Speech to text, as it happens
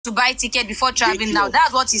to buy ticket before traveling now.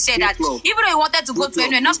 That's what he said. That even though he wanted to go to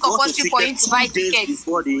anywhere, not compulsory for him to buy tickets.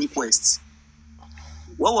 Before the inquest.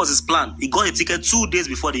 What was his plan? He got a ticket 2 days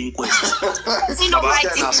before the inquest. He don't buy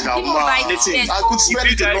tickets. I could smell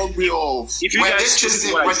it a long way off. When they chased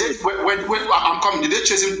him, I'm coming, did they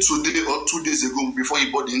chase him today or 2 days ago before he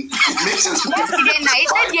bought in? It makes sense. Yesterday night. He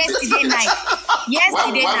said yesterday night. Why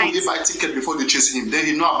would they buy ticket before they chase him? Then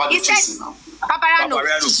he know about the chasing now. Paparano.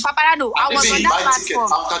 I was on that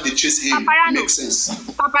platform. After they chase him, makes sense.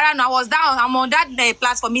 Paparano, I'm on that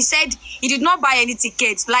platform. He said he did not buy any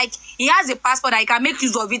tickets. Like, he has a passport that he can make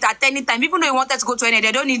use of it at any time. Even though he wanted to go to any,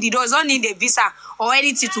 they don't need a visa or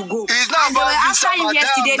anything to go. It's not about after him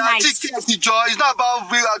yesterday night. It's not about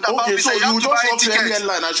visa. So you just want to any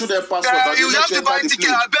line and show them passport. You have to buy ticket.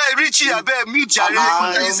 I bet Richie, I bet me, Jerry.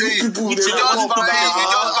 People,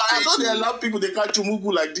 I don't allow people they catch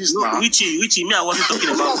Mugu like this now. Richie, me, I wasn't talking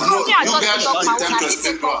about.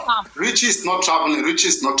 Richie is not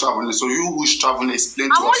traveling. So you who's traveling, explain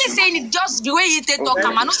to us. I'm only saying it just the way you talk.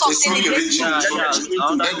 I'm not saying it.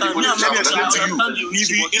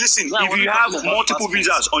 Listen, if you have multiple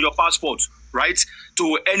visas on your passport, right,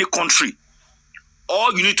 to any country,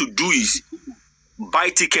 all you need to do is buy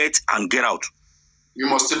ticket and get out. You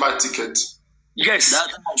must still buy ticket. Yes.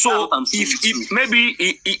 So if maybe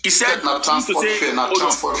he said transport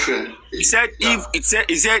fare. He said if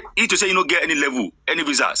to say you don't get any level, any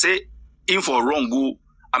visa, say in for wrong go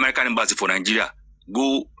American embassy for Nigeria,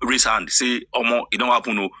 go raise hand, say Omo, it don't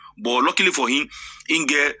happen no. But luckily for him, he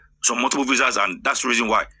get some multiple visas, and that's the reason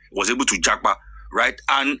why he was able to jackpot, right?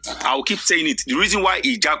 And I'll keep saying it. The reason why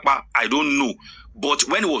he jackpot, I don't know. But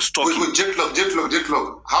when he was talking, wait, J-Clock,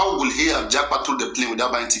 how will he have jackpot to the plane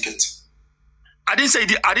without buying ticket? I didn't say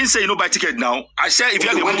you know buy ticket now. I said if you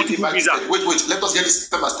have a multiple visa. Wait, let us get this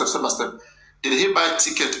step by step. Did he buy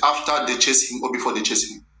ticket after they chased him or before they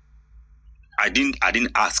chased him? I didn't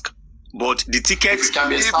ask. But the ticket, he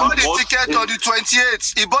bought the ticket on the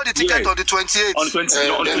 28th. He bought the ticket on the 28th. On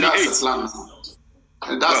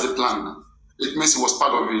 28th. That's the plan. It means he was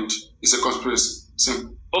part of it. It's a conspiracy.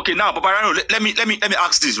 Simple. Okay, now, Paparano, let me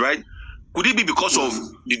ask this, right? Could it be because of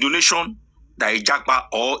the donation that he jackpot,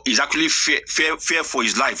 or is actually fair for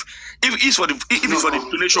his life? If it's for the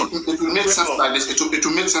donation, it will make sense like this. It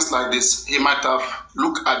will make sense like this. He might have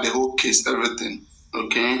looked at the whole case, everything,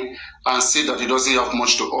 okay, and see that he doesn't have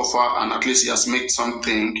much to offer, and at least he has made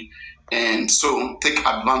something, and so take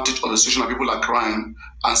advantage of the situation that people are crying,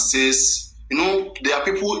 and says, you know, there are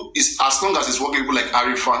people, as long as it's working, people like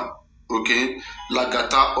Arifa, okay,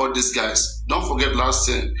 Lagata, all these guys. Don't forget last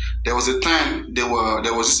year, there was a time there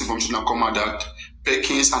was this information that come out that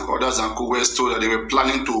Perkins and others and co-workers told that they were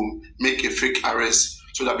planning to make a fake arrest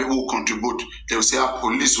so that people will contribute. They will say,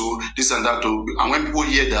 police, this and that. And when people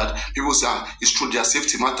hear that, people say, it's true, their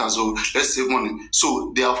safety matters, let's save money.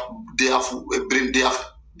 So they have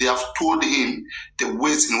told him the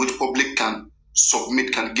ways in which public can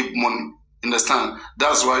submit, can give money. Understand?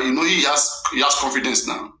 That's why, you know, he has confidence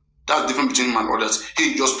now. That's different between him and others.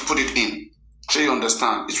 He just put it in. So you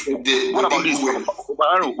understand? What about this?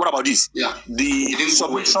 What about this? Yeah. The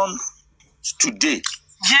submission today.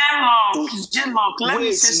 J-Lock, let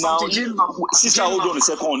me say something. Sister, hold on a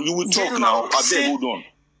second. You will talk now. I beg, hold on.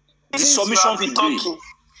 The submission today.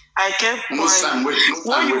 I kept no time, wait.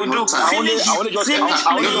 What you do?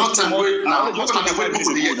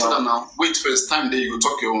 Wait first. Time there, you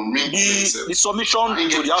talk your own. The submission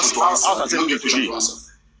to the House Assembly today.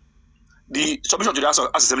 The submission to the House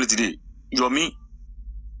Assembly today. Yomi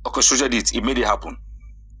orchestrated it. It made it happen.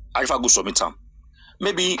 If I go submit them,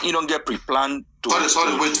 maybe you don't get pre-planned.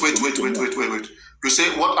 Sorry. Wait. You say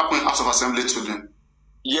what happened in House of Assembly today?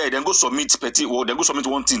 Yeah, then go submit then go submit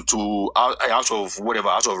one thing to House of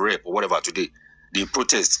Rep or whatever today. The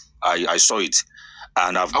protest, I saw it,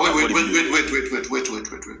 and I've. Wait.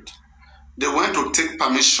 They went to take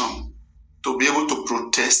permission to be able to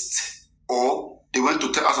protest, or they went to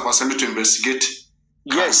take House of Assembly to investigate.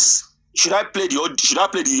 Yes. Should I play the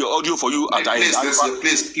audio for you?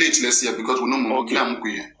 Please, let's hear, because we know more. Okay.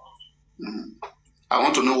 I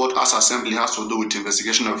want to know what House Assembly has to do with the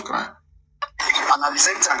investigation of crime. And at the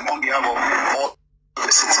same time, on behalf of all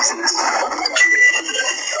the citizens of Nigeria,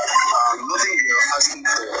 nothing we are asking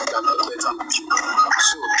for than a better future.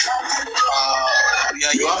 So,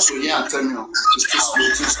 you have to hear and tell me,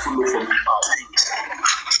 it's too low for me.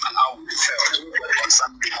 And how we felt.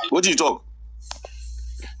 What do you talk?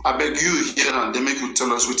 I beg you here and they make you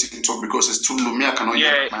tell us what you can talk, because it's too low. Me, I cannot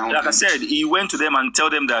hear my own. Like I said, he went to them and tell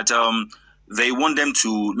them that they want them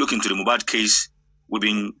to look into the Mohbad case. We've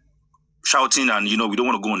been shouting and, we don't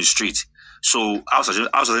want to go on the street. So House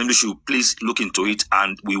Assembly should please look into it,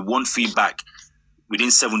 and we want feedback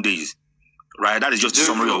within 7 days. Right? That is just a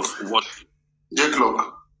summary of what.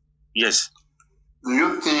 J-Clock. Yes. Do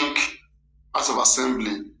you think House of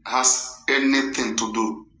Assembly has anything to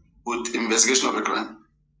do with investigation of a crime?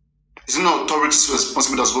 Is it not authorities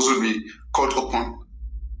responsible that's supposed to be called upon?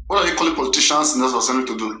 What are you calling politicians in the House of Assembly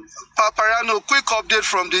to do? Papariano, quick update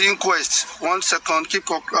from the inquest. 1 second,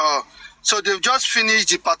 so they've just finished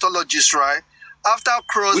the pathologist, right? After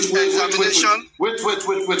cross-examination... Wait.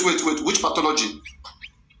 Which pathology?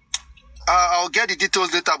 I'll get the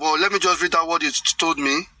details later, but let me just read out what it told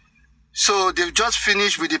me. So they've just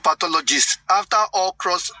finished with the pathologist. After all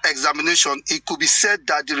cross-examination, it could be said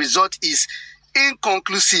that the result is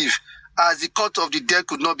inconclusive as the cause of the death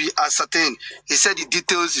could not be ascertained. He said the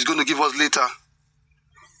details he's going to give us later.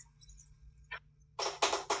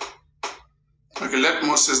 Okay, let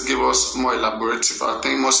Moses give us more elaborative. I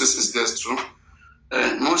think Moses is there too.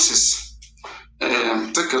 Moses,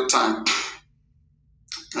 take your time.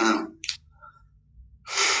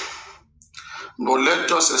 But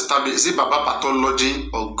let us establish, is it Baba pathology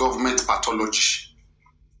or government pathology?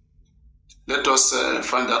 Let us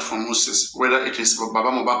find out from Moses whether it is Baba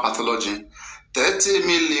Mohbad pathology. 30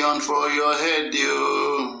 million for your head,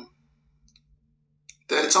 you.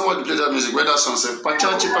 Somebody play that music, where that song says,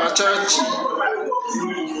 Pachachi.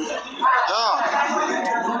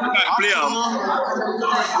 Play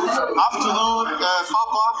Afternoon,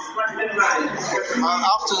 Papa.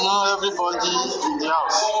 Afternoon, everybody in the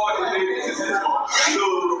house.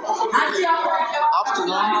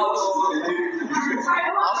 Afternoon,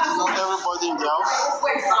 everybody in the house.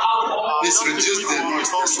 Please reduce the noise.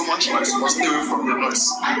 There's so much noise. Must stay away from the noise.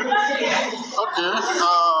 Okay.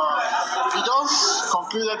 We just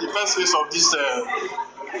concluded the first phase of this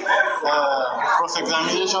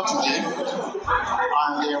cross-examination today,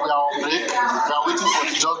 and we are on break. We are waiting for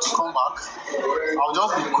the judge to come back. I'll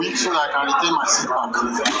just be quick so that I can retain my seat back.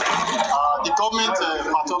 The government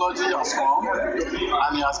pathology has come,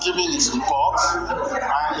 and he has given his report,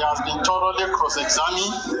 and he has been thoroughly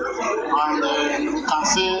cross-examined, and we can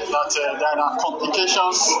say that there are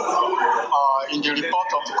complications in the report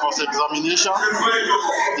of the cross-examination.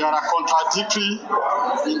 There are contradictory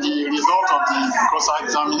in the result of the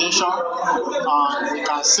cross-examination, and we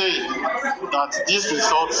can say that these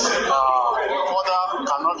results further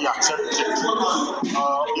cannot be accepted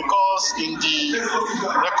because in the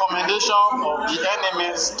recommendation of the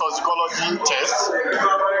NMS toxicology test,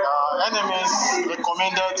 NMS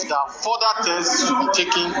recommended that further tests should be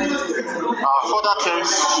taken, further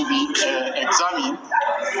tests should be examined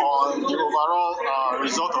on the overall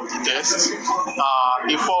result of the test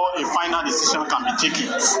before a final decision can be taken.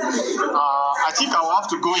 I think I will have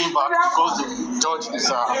to go in back because the judge is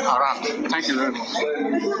around. Thank you very much.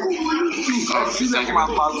 Thank you.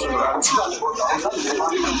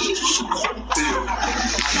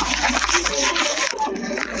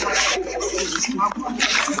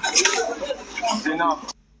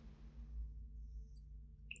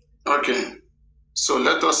 Okay, so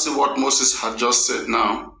let us see what Moses had just said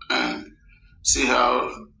now and see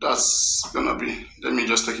how that's gonna be. Let me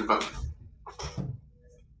just take it back.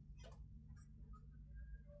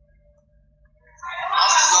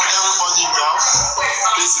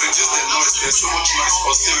 Please reduce the noise. There's so much noise.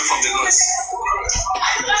 Or stay away from the noise.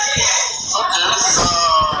 Okay.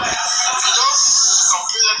 We just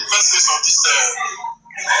completed the first phase of this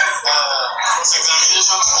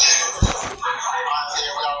cross-examination today, and we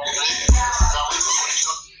are on break.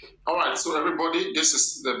 All right, so everybody, this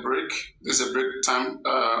is the break. This is a break time.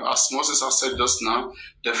 As Moses has said just now,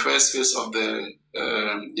 the first phase of the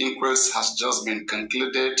inquest has just been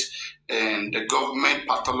concluded, and the government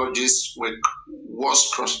pathologists was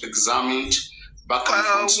cross-examined back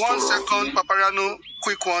and forth. 1 second, Papariano,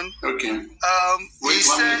 quick one. Okay. Wait,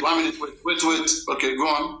 one minute. Wait. Okay, go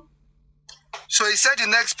on. So he said the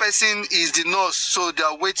next person is the nurse, so they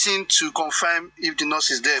are waiting to confirm if the nurse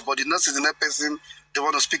is there, but the nurse is the next person they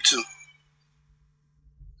want to speak to.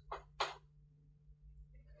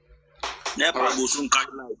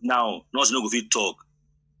 Now, nurse no go fit talk.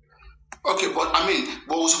 Okay, but I mean,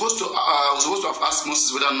 but we're supposed to have asked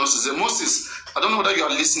Moses whether nurse is there. Moses, I don't know whether you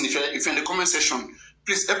are listening. If you're in the comment section,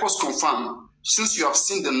 please help us confirm. Since you have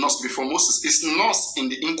seen the nurse before, Moses, is nurse in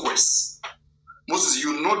the inquest? Moses,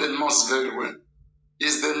 you know the nurse very well.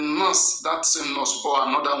 Is the nurse that same nurse or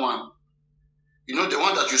another one? You know the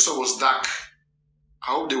one that you saw was dark.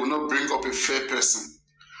 I hope they will not bring up a fair person.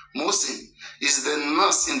 Moses, is the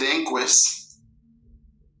nurse in the inquest?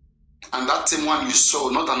 And that same one you saw,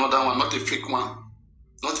 not another one, not a fake one,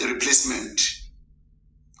 not a replacement.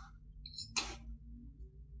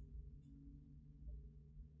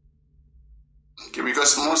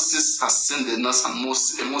 because Moses has seen the nurse and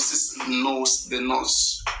Moses knows the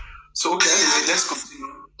nurse. So okay, anyway, let's continue.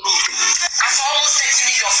 After almost 30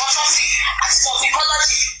 million for something as for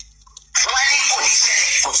psychology.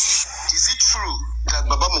 Is it true that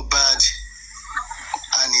Baba Mohbad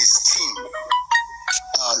and his team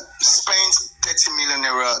spent 30 million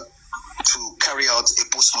naira to carry out a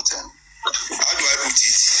postmortem? How do I put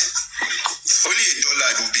it? Only $1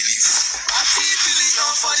 I don't believe. 30 billion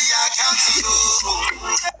for the account.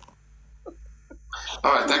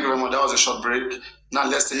 All right, thank you very much. That was a short break. Now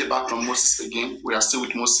let's take it back from Moses again. We are still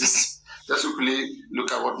with Moses. Let's quickly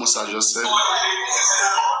look at what Moses just said. Everybody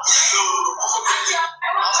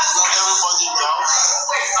in the house,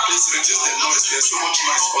 please reduce the noise. There's so much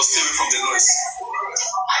noise, but stay away from the noise.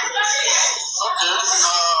 Okay,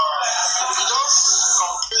 we just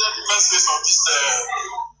completed the first phase of this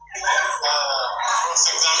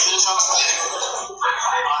cross-examination today,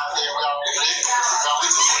 and we are waiting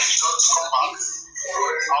for the judge to come back.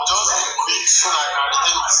 I'll just be quick so that I can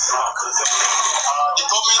retain my back. The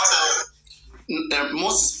government.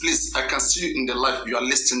 Moses, please, I can see you in the live. You are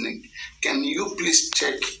listening. Can you please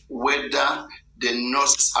check whether the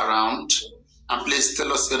nurse is around? And please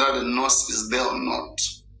tell us whether the nurse is there or not.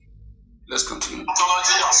 Let's continue.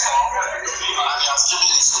 Pathology has come and he has given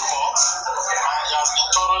his report and he has been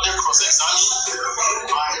thoroughly cross-examined,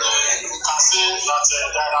 and you can see that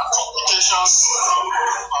there are complications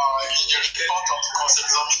in the report of the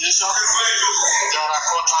cross-examination. There are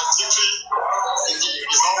contradictory in the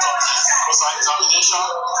result of the cross-examination,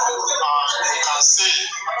 and you can see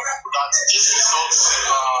that these results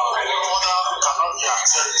further cannot be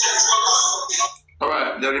accepted. All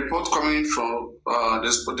right, the report coming from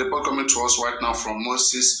the report coming to us right now from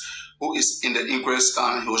Moses, who is in the inquest,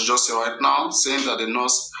 and he was just here right now saying that the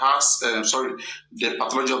nurse has, the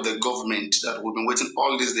pathology of the government that we've been waiting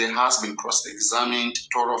all this day has been cross-examined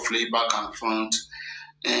thoroughly back and front,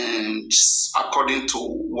 and according to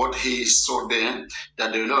what he saw there,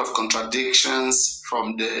 that there are a lot of contradictions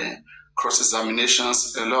from the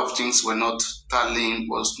cross-examinations. A lot of things were not tallying,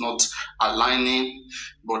 was not aligning,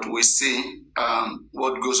 but we see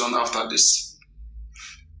what goes on after this.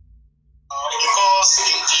 Because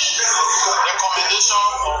in the recommendation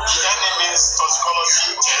of the NMS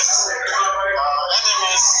toxicology test,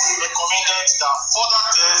 NMS recommended that further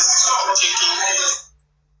tests should be taken,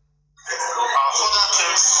 further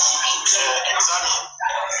tests should be examined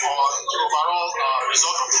on the overall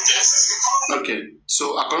result of the test. Okay, so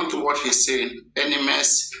according to what he's saying,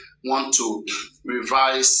 NMS want to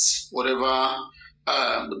revise whatever.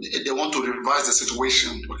 They want to revise the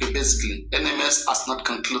situation. Okay, basically, NMS has not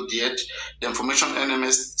concluded yet. The information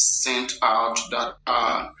NMS sent out that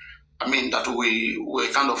that we were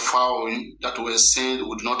kind of following, that we were saying we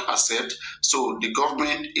would not accept. So the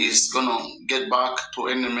government is gonna get back to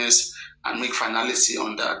NMS and make finality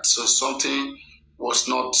on that. So something was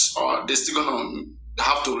not, they're still gonna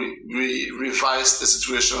have to revise the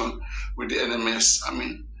situation with the NMS.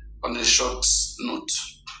 On a short note.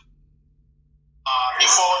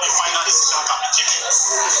 Before the final decision can be taken.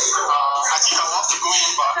 I think I have to go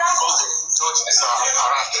in back because the judge is around.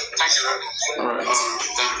 Thank you very much. All right.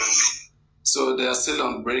 Thank you very much. So they are still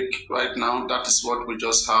on break right now. That is what we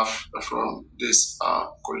just have from this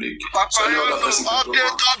colleague. Update,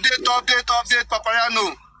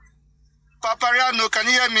 Papariano, can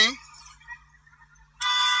you hear me?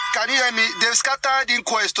 Can you hear me? They've scattered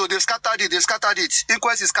inquest. They've scattered it.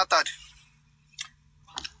 Inquest is scattered.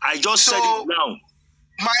 I just said it now.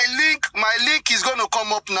 My link is going to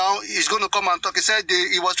come up now. He's going to come and talk. He said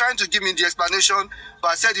he was trying to give me the explanation,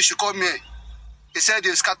 but I said he should come here. He said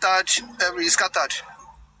they've scattered. He's scattered.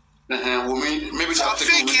 Maybe so I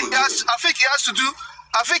think he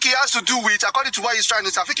has to do with, according to what he's trying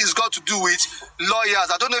to say, I think he's got to do with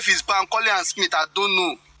lawyers. I don't know if it's Bankole and Smith. I don't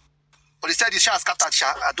know. But he said he shall scattered.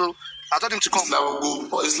 I told him to come. It's like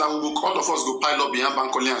all of us go pile up behind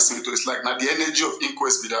Bankole and Smith. It's like now the energy of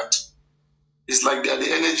inquest be that. It's like they are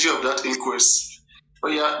the energy of that inquest.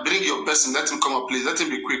 But yeah, bring your person. Let him come up, please. Let him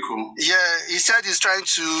be quick. Yeah, he said he's trying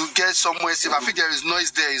to get somewhere safe. I think there is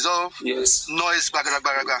noise there. It's all noise.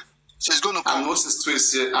 Baraga. So he's going to come. And Moses too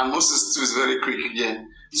is here. And Moses too is very quick. Yeah.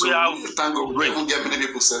 So thank God we even get many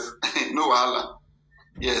people safe. No wahala.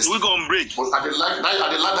 Yes. We're going to break. But I like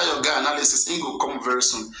that your guy analysis. He will come very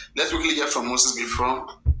soon. Let's quickly hear from Moses before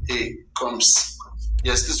he comes.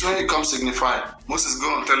 Yes, this when he comes signify. Moses,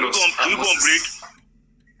 go and tell us. We're going to break.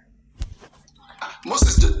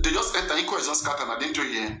 Moses, they just enter inquest on scatter. I didn't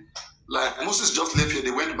hear. Like Moses just left here. They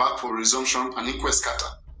went back for resumption and inquest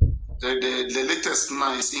scatter. The latest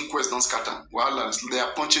now is inquest don't scatter. Well, they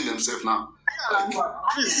are punching themselves now.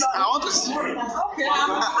 Please, I want to see. Okay.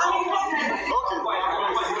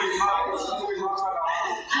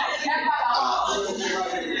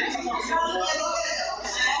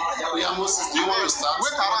 Yeah, Moses, do you want to start?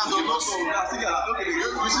 Wait around, no go. You see,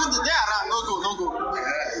 they around, no go.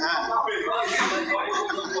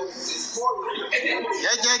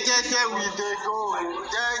 Yeah, we dey go.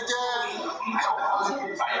 Yeah, we dey go.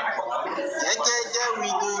 We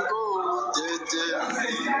dey go.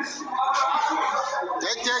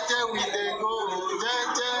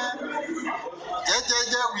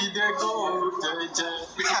 We dey go.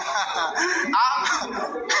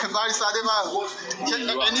 Barrister Adema,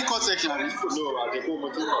 any court section? No, at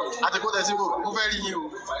the court section. Who very new?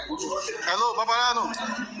 Hello, Paparano.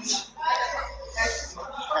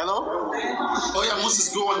 Hello? Oh yeah, Moses,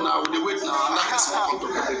 go on now. They wait now.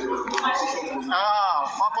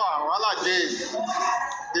 Papa,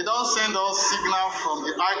 they don't send us signal from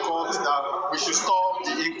the High Court that we should stop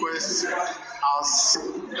the inquest as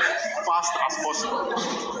fast as possible.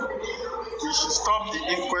 We should stop the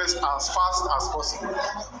inquest as fast as possible.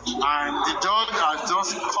 And the judge has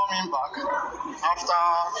just coming back after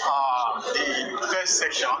the first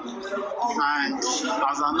section and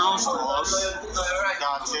has announced to us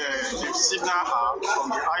that the signal from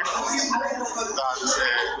the High Court that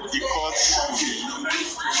the court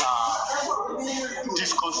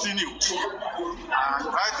discontinued. And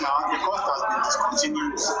right now, the court has been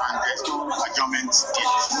discontinued and there's no adjournment date.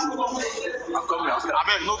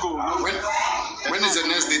 Abel, no go. When is the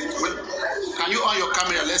next date? Can you on your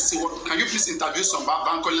camera? Let's see what. Can you please interview some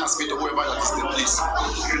Bankole and Smith or whoever that is there, please?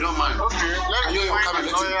 If you don't mind. Okay. Can you on your camera?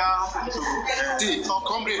 See,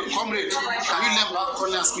 comrade. Can you let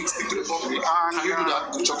Bankole and Smith speak to the public? Can you do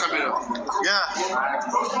that with your camera?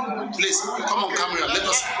 Yeah. Please come on camera. Let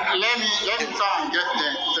me try and get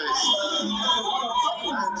them first.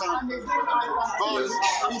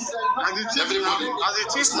 Everybody, as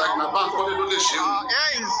it is like my Bankole do the shame.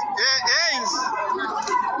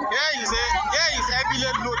 Here is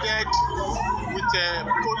heavily loaded with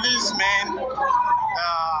policemen,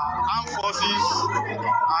 armed forces,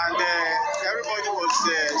 and everybody was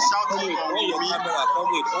shouting on me. On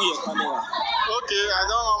your camera. Okay, I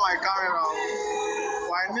don't know my camera.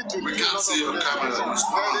 I need to. We can't see your camera. They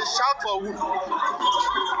shout for who?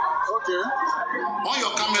 Okay. On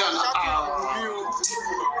your camera now.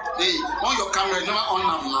 Hey, on your camera, never on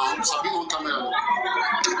them now. Sabi on camera.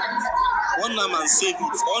 On them and save it.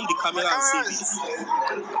 On the camera and save it.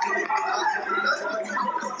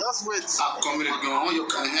 Just wait. Camera go on your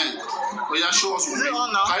camera. Oh yeah, show us.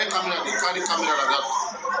 Carry camera like that.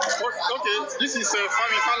 Okay, this is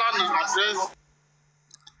Fami Falana address.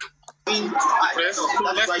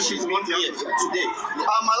 That's why she's not here today.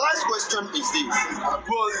 My last question is this.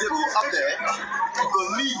 Will the people up there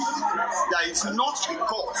believe that it's not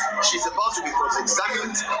because she's about to be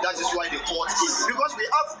cross-examined, that is why the court is? Because we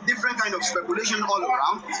have different kind of speculation all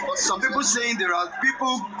around. Some people saying there are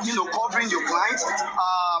people, covering your client,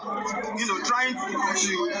 trying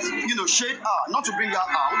to shade her, not to bring her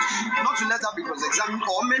out, not to let her be cross-examined,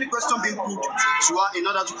 or many questions being put to her in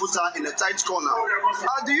order to put her in a tight corner.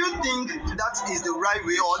 Do you think that is the right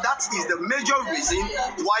way, or that is the major reason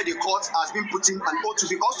why the court has been putting an oath to?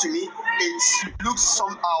 Because to me, it looks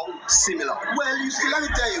somehow similar. Well, let me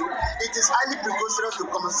tell you, it is highly preposterous to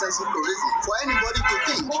commonsensical reason for anybody to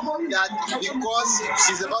think that because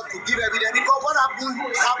she's about to give evidence, because what happened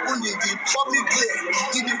in the public clear,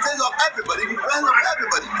 in the face of everybody, in the face of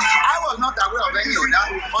everybody. I was not aware of any of that,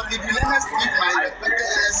 but the villainous did my respected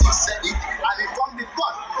NSC said it, and it from the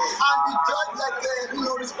court. And the judge, like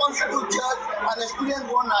responsible judge, an experienced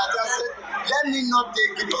one, just said, let me not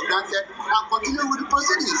take it for granted and continue with the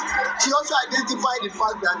proceedings. She also identified the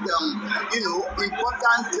fact that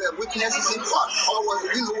important witnesses in court was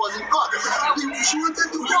in court. She wanted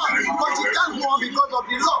to go on, but she can't go on because of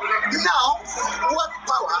the law. Now, what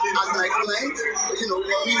power has my client,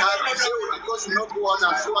 he has to say because you not go on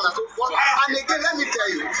and so on and so forth. And again, let me tell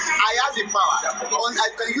you, I have the power, and I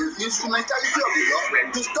can use the instrumentality of the law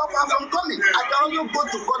to stop her from coming. I can also go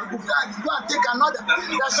to court book and go and take another. That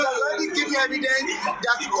she has already given evidence,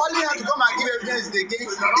 that calling her to come and give evidence again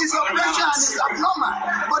is oppression and it's abnormal.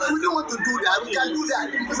 But we don't want to do that. We can do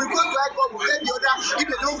that. If we go to high court, we get the other. If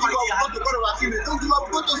they don't give up, we go to court of appeal. If they don't give up,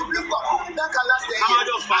 we go to Supreme Court. That can last 10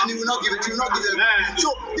 years. And he will not give it. He will not give it. So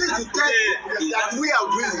this is the test that we are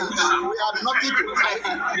willing. We have nothing to hide.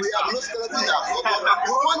 We have no skeleton that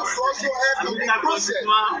we want to also help in the process.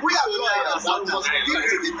 We are lawyers and must give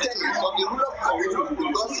to the tenets of the rule of law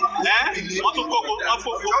because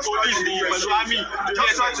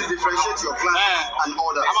just try to differentiate your client and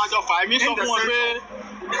others.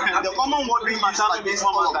 the common word being used against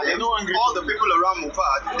all of them, all the people around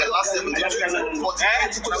Mohbad, the last 48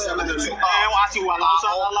 to 72 hours,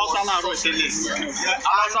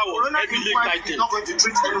 not going to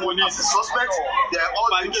treat anyone as a suspect. They are all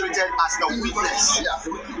being treated as a witness.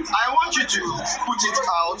 I want you to put it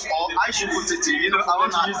out, or I should put it in. I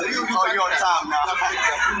want to use your term now.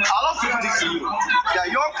 I love to put it to you that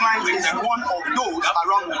your client is one of those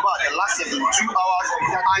around Mohbad the last 72 hours,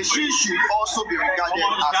 and she should also be regarded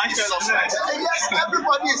as a suspect. Yes,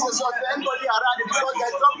 everybody is a suspect. Everybody around it, because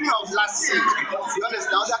there's doctrine of last scene. You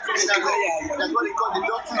understand? That's what they call the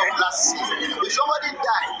doctrine of last scene. If somebody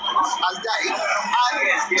has died, and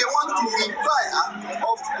they want to inquire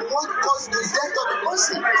of what caused the death of the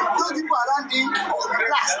person, those people around him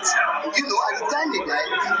last. At the time they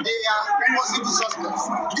died, they are possible suspects.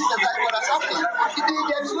 This is exactly what has happened.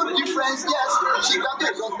 There is no difference. Yes, she can be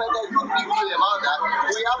a suspect. There is no big deal about that.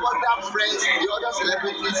 We have other friends, the other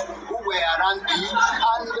celebrities who were around him,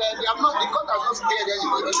 and they have not, the court has not spared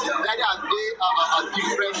anybody. Neither are they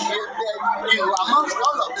differentiated, amongst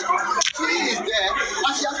all of them. She is there,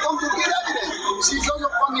 and she has come to give evidence. She's also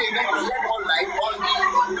coming again to